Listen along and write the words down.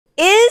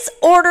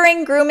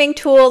ordering grooming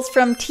tools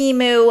from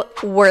Temu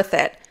worth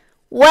it?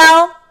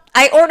 Well,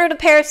 I ordered a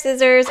pair of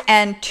scissors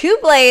and 2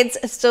 blades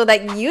so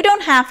that you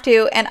don't have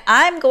to, and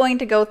I'm going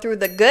to go through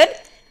the good,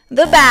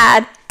 the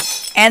bad,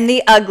 and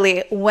the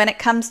ugly when it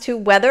comes to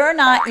whether or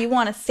not you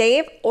want to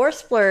save or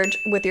splurge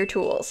with your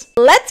tools.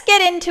 Let's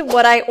get into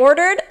what I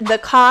ordered, the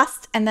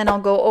cost, and then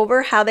I'll go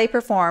over how they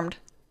performed.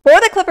 For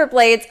the clipper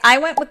blades, I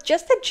went with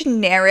just a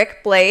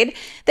generic blade.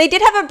 They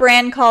did have a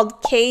brand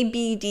called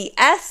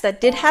KBDS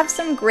that did have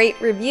some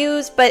great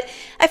reviews, but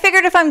I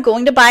figured if I'm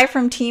going to buy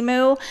from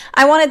Temu,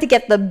 I wanted to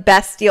get the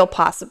best deal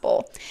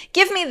possible.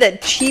 Give me the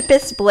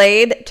cheapest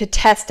blade to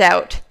test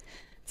out.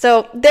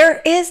 So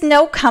there is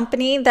no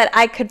company that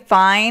I could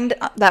find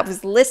that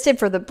was listed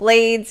for the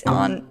blades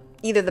on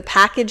either the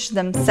package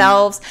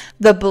themselves,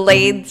 the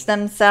blades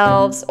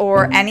themselves,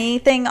 or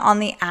anything on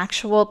the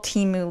actual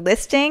Temu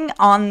listing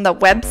on the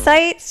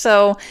website.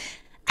 So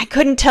I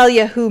couldn't tell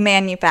you who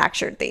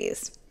manufactured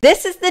these.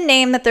 This is the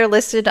name that they're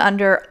listed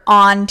under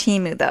on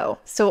Temu though.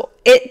 So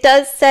it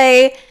does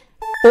say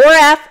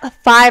 4F,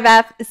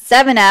 5F,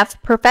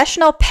 7F,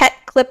 professional pet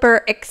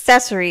clipper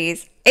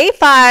accessories.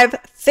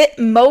 A5 fit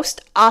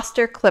most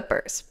Oster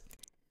clippers.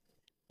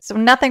 So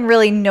nothing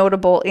really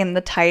notable in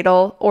the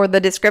title or the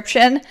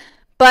description,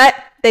 but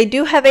they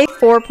do have a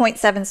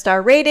 4.7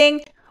 star rating,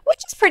 which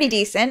is pretty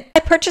decent.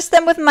 I purchased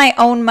them with my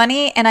own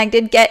money and I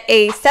did get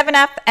a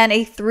 7F and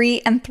a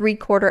 3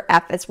 3/4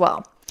 F as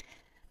well.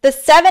 The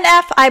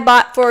 7F I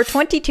bought for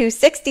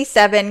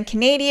 $22.67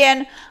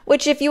 Canadian,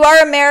 which if you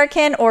are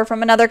American or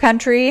from another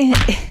country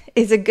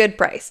is a good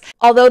price.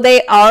 Although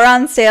they are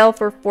on sale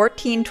for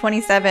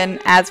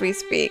 $14.27 as we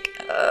speak.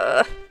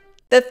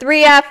 The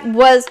 3F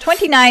was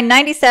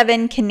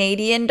 $29.97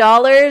 Canadian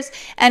dollars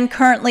and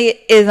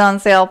currently is on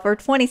sale for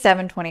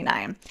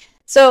 $27.29.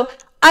 So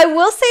I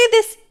will say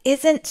this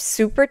isn't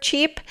super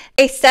cheap.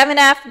 A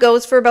 7F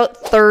goes for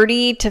about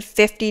 $30 to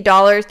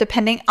 $50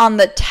 depending on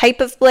the type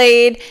of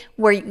blade,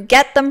 where you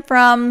get them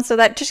from. So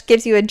that just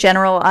gives you a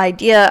general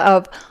idea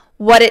of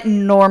what it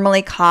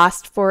normally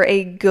costs for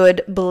a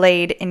good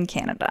blade in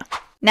Canada.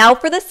 Now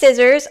for the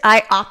scissors,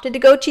 I opted to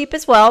go cheap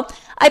as well.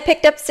 I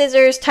picked up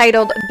scissors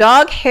titled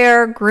Dog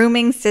Hair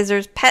Grooming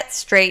Scissors Pet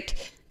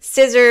Straight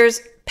Scissors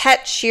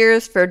Pet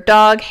Shears for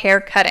Dog Hair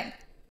Cutting.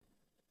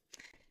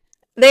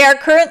 They are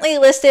currently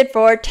listed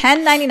for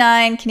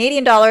 $10.99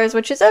 Canadian dollars,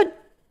 which is a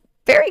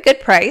very good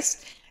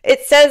price.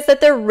 It says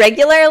that they're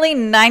regularly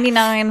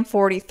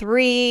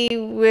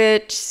 $99.43,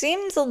 which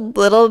seems a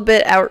little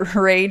bit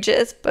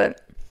outrageous, but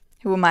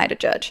who am I to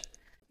judge?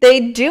 They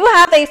do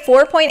have a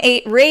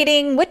 4.8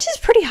 rating, which is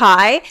pretty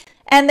high,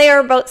 and they are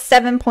about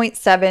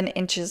 7.7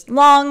 inches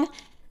long.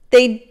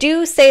 They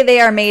do say they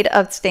are made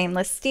of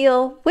stainless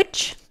steel,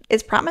 which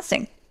is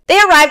promising. They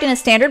arrived in a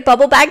standard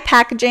bubble bag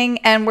packaging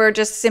and were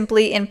just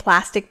simply in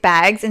plastic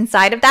bags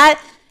inside of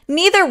that.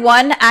 Neither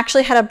one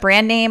actually had a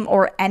brand name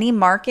or any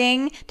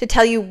marking to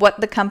tell you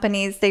what the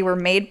companies they were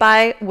made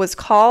by was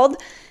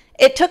called.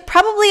 It took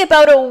probably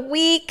about a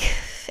week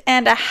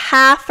and a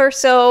half or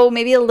so,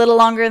 maybe a little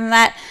longer than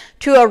that,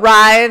 to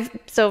arrive.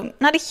 So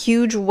not a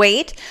huge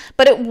wait,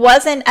 but it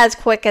wasn't as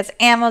quick as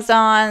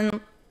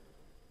Amazon.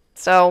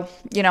 So,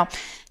 you know,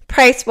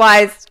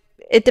 price-wise,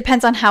 it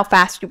depends on how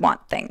fast you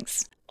want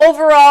things.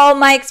 Overall,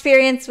 my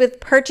experience with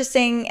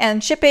purchasing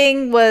and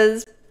shipping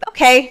was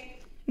okay.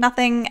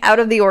 Nothing out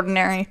of the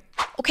ordinary.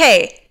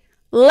 Okay,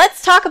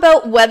 let's talk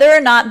about whether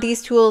or not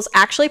these tools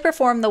actually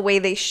perform the way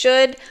they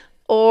should,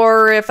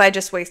 or if I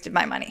just wasted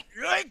my money.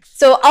 Yikes.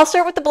 So I'll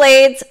start with the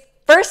blades.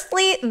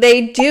 Firstly,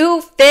 they do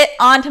fit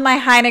onto my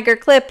Heinegger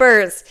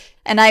clippers.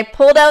 And I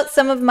pulled out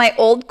some of my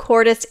old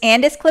Cordis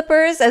Andis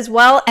clippers as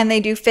well, and they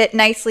do fit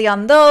nicely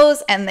on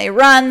those, and they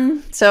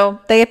run, so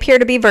they appear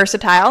to be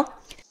versatile.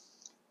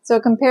 So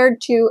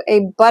compared to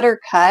a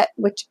Buttercut,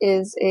 which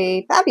is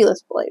a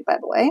fabulous blade, by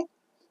the way,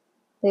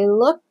 they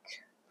look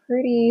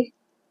pretty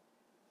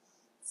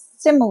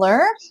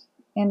similar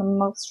in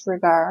most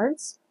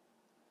regards.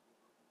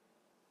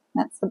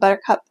 That's the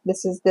Buttercup.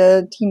 This is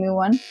the Temu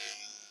one.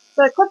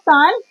 So it clips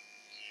on,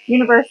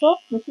 universal,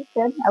 which is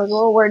good. I was a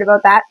little worried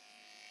about that.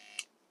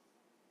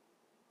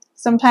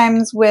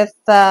 Sometimes with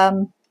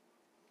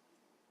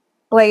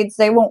blades,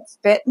 they won't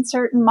fit in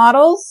certain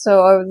models, so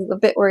I was a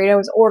bit worried I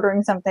was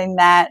ordering something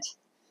that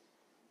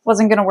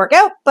wasn't going to work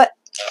out, but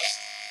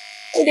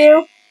they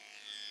do.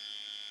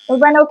 They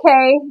run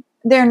okay.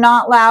 They're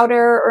not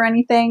louder or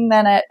anything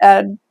than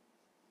a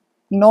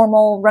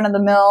normal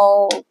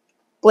run-of-the-mill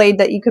blade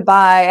that you could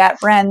buy at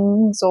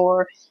Friends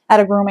or at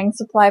a grooming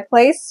supply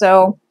place,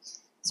 so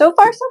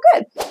far so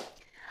good.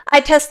 I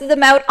tested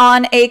them out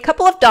on a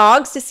couple of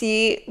dogs to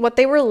see what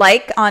they were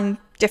like on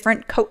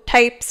different coat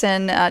types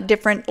and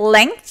different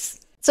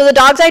lengths. So the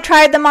dogs I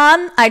tried them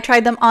on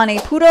a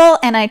poodle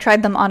and I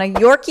tried them on a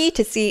Yorkie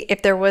to see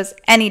if there was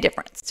any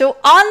difference. So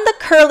on the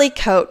curly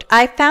coat,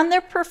 I found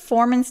their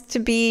performance to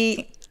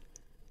be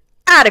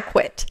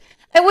adequate.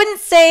 I wouldn't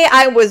say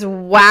I was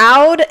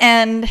wowed,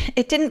 and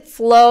it didn't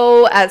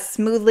flow as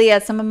smoothly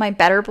as some of my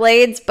better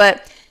blades,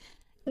 but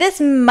this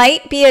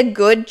might be a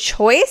good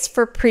choice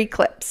for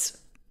pre-clips.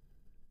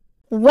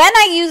 When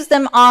I used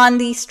them on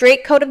the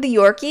straight coat of the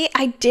Yorkie,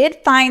 I did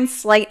find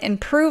slight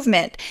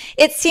improvement.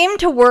 It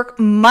seemed to work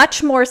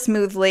much more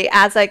smoothly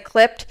as I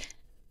clipped,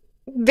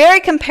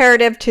 very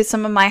comparative to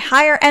some of my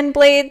higher end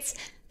blades.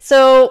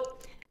 So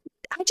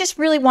I just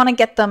really want to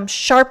get them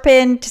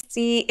sharpened to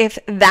see if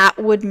that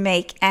would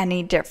make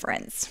any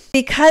difference.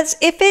 Because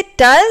if it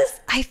does,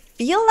 I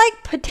feel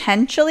like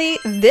potentially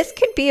this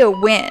could be a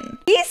win.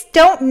 These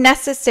don't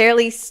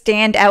necessarily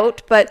stand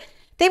out, but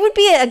they would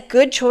be a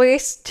good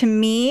choice to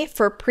me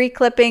for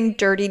pre-clipping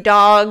dirty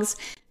dogs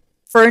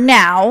for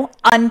now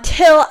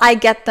until I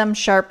get them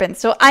sharpened.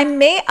 So I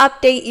may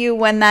update you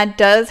when that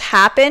does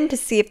happen to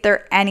see if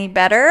they're any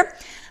better.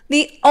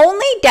 The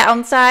only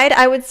downside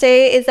I would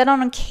say is that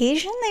on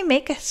occasion they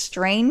make a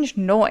strange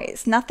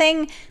noise.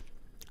 Nothing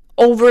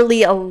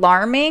overly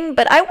alarming,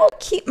 but I will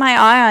keep my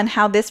eye on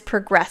how this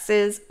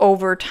progresses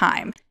over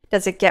time.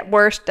 Does it get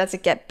worse? Does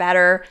it get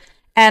better?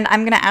 And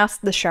I'm going to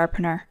ask the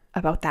sharpener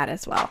about that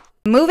as well.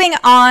 Moving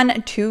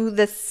on to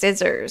the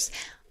scissors.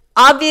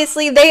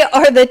 Obviously, they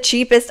are the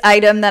cheapest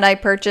item that I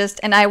purchased,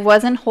 and I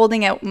wasn't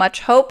holding out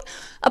much hope.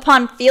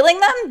 Upon feeling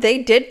them,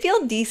 they did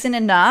feel decent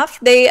enough.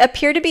 They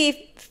appear to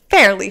be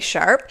fairly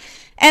sharp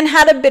and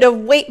had a bit of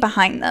weight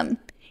behind them.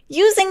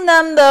 Using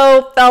them,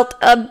 though, felt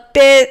a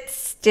bit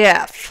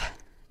stiff.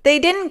 They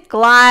didn't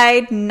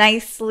glide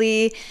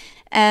nicely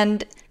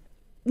and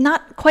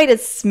not quite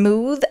as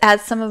smooth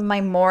as some of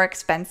my more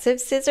expensive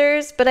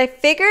scissors, but I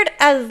figured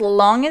as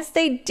long as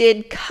they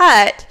did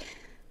cut,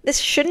 this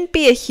shouldn't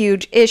be a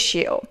huge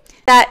issue.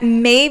 That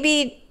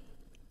maybe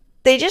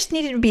they just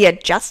needed to be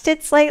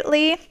adjusted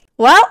slightly.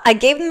 Well, I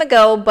gave them a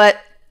go, but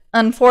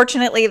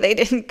unfortunately they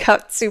didn't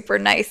cut super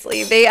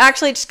nicely. They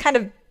actually just kind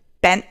of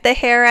bent the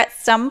hair at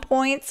some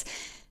points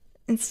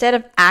instead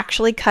of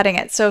actually cutting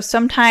it. So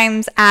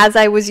sometimes as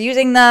I was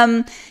using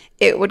them,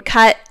 it would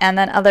cut, and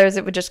then others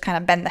it would just kind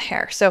of bend the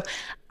hair. So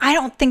I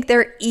don't think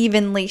they're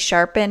evenly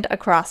sharpened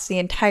across the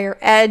entire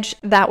edge.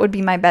 That would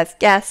be my best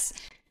guess.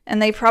 And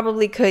they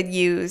probably could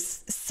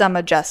use some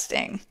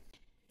adjusting.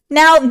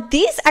 Now,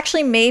 these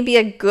actually may be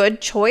a good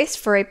choice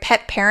for a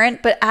pet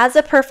parent, but as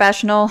a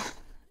professional,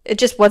 it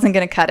just wasn't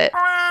going to cut it.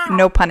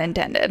 No pun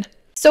intended.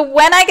 So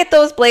when I get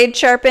those blades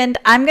sharpened,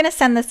 I'm going to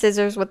send the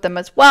scissors with them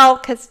as well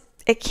because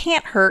it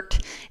can't hurt.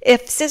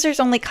 If scissors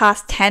only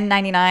cost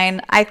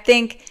 $10.99, I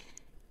think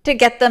to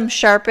get them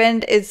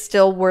sharpened is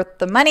still worth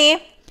the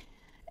money.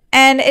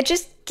 And it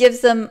just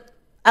gives them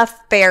a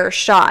fair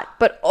shot.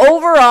 But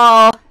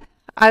overall,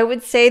 I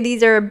would say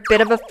these are a bit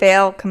of a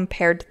fail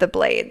compared to the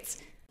blades.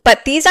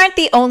 But these aren't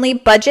the only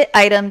budget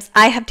items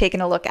I have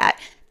taken a look at.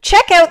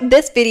 Check out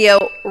this video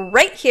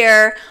right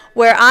here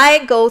where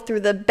I go through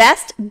the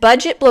best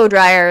budget blow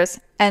dryers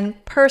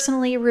and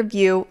personally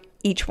review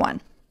each one.